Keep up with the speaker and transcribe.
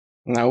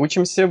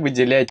Научимся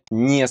выделять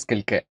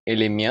несколько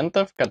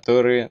элементов,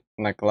 которые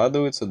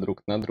накладываются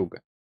друг на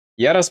друга.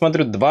 Я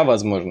рассмотрю два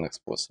возможных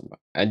способа.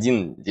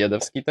 Один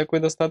дедовский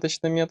такой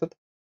достаточно метод.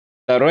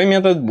 Второй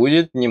метод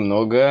будет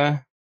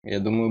немного, я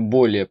думаю,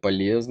 более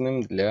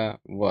полезным для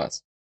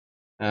вас.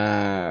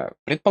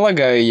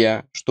 Предполагаю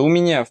я, что у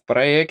меня в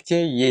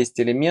проекте есть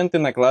элементы,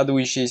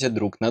 накладывающиеся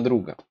друг на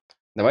друга.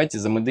 Давайте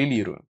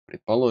замоделируем.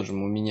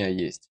 Предположим, у меня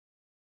есть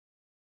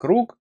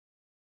круг.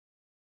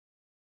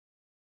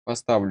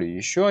 Поставлю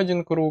еще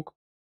один круг.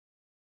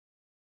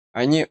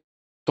 Они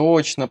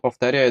точно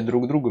повторяют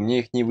друг друга, мне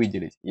их не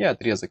выделить. И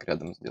отрезок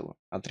рядом сделаю.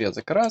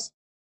 Отрезок раз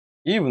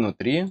и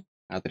внутри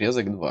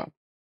отрезок 2.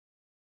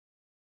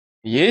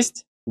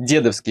 Есть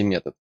дедовский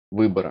метод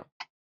выбора.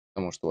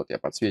 Потому что вот я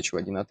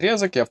подсвечиваю один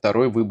отрезок, я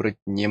второй выбрать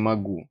не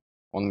могу.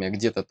 Он у меня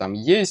где-то там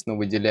есть, но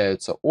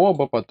выделяются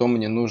оба, потом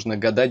мне нужно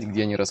гадать,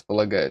 где они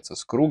располагаются.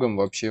 С кругом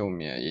вообще у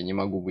меня я не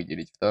могу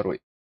выделить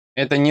второй.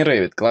 Это не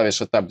REVIT,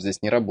 клавиша Tab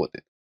здесь не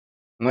работает.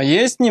 Но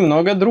есть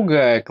немного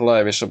другая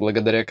клавиша,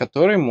 благодаря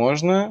которой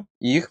можно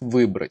их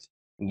выбрать.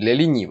 Для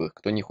ленивых,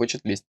 кто не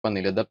хочет лезть в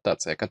панель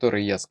адаптации, о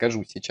которой я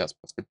скажу сейчас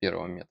после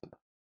первого метода.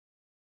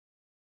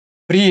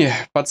 При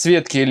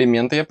подсветке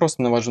элемента я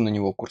просто навожу на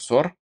него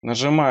курсор,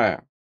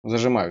 зажимаю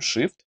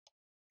Shift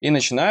и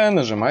начинаю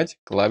нажимать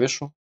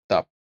клавишу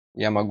Tab.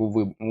 Я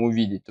могу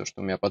увидеть то, что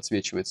у меня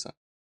подсвечивается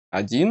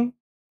один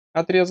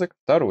отрезок,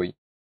 второй.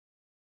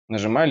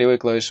 Нажимаю левой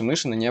клавишей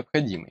мыши на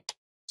необходимый.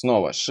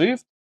 Снова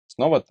Shift,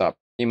 снова Tab.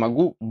 И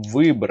могу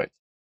выбрать,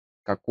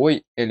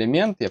 какой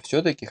элемент я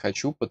все-таки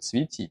хочу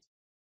подсветить.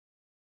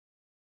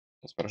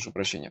 Сейчас, прошу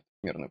прощения,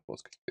 в мерную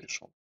плоскость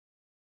перешел.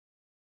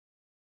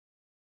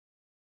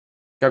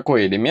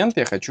 Какой элемент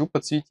я хочу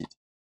подсветить?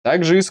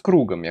 Также и с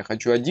кругом. Я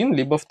хочу один,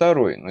 либо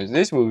второй. Но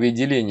здесь вы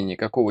выделения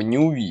никакого не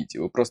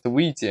увидите. Вы просто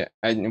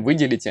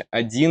выделите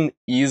один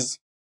из,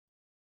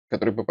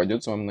 который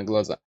попадется вам на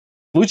глаза.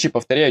 В случае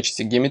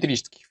повторяющихся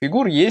геометрических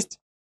фигур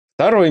есть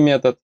второй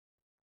метод.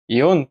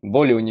 И он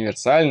более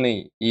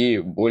универсальный и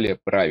более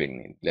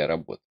правильный для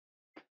работы.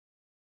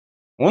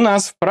 У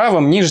нас в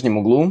правом нижнем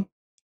углу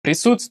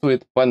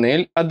присутствует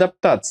панель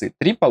адаптации.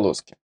 3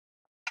 полоски.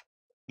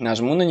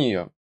 Нажму на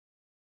нее.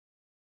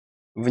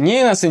 В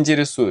ней нас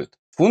интересует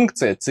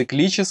функция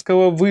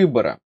циклического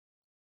выбора.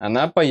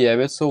 Она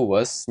появится у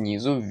вас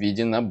снизу в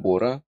виде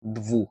набора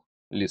 2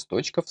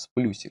 листочков с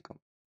плюсиком.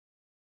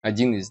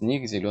 Один из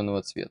них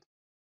зеленого цвета.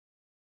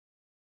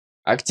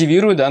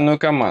 Активирую данную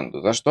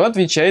команду, за что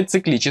отвечает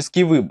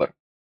циклический выбор.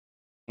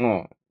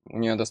 У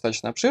нее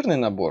достаточно обширный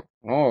набор,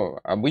 но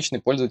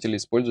обычный пользователь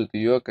использует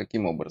ее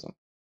каким образом?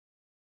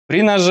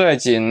 При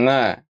нажатии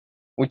на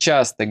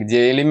участок,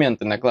 где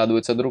элементы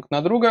накладываются друг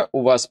на друга,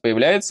 у вас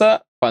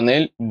появляется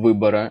панель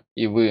выбора,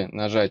 и вы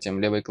нажатием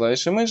левой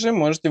клавиши мыши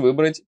можете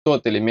выбрать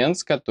тот элемент,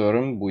 с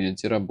которым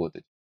будете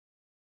работать.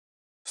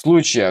 В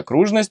случае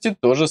окружности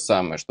то же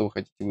самое, что вы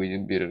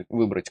хотите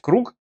выбрать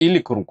круг или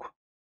круг.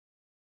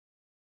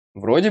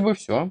 Вроде бы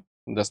все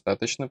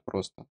достаточно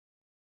просто.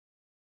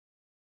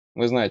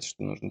 Вы знаете,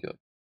 что нужно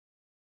делать.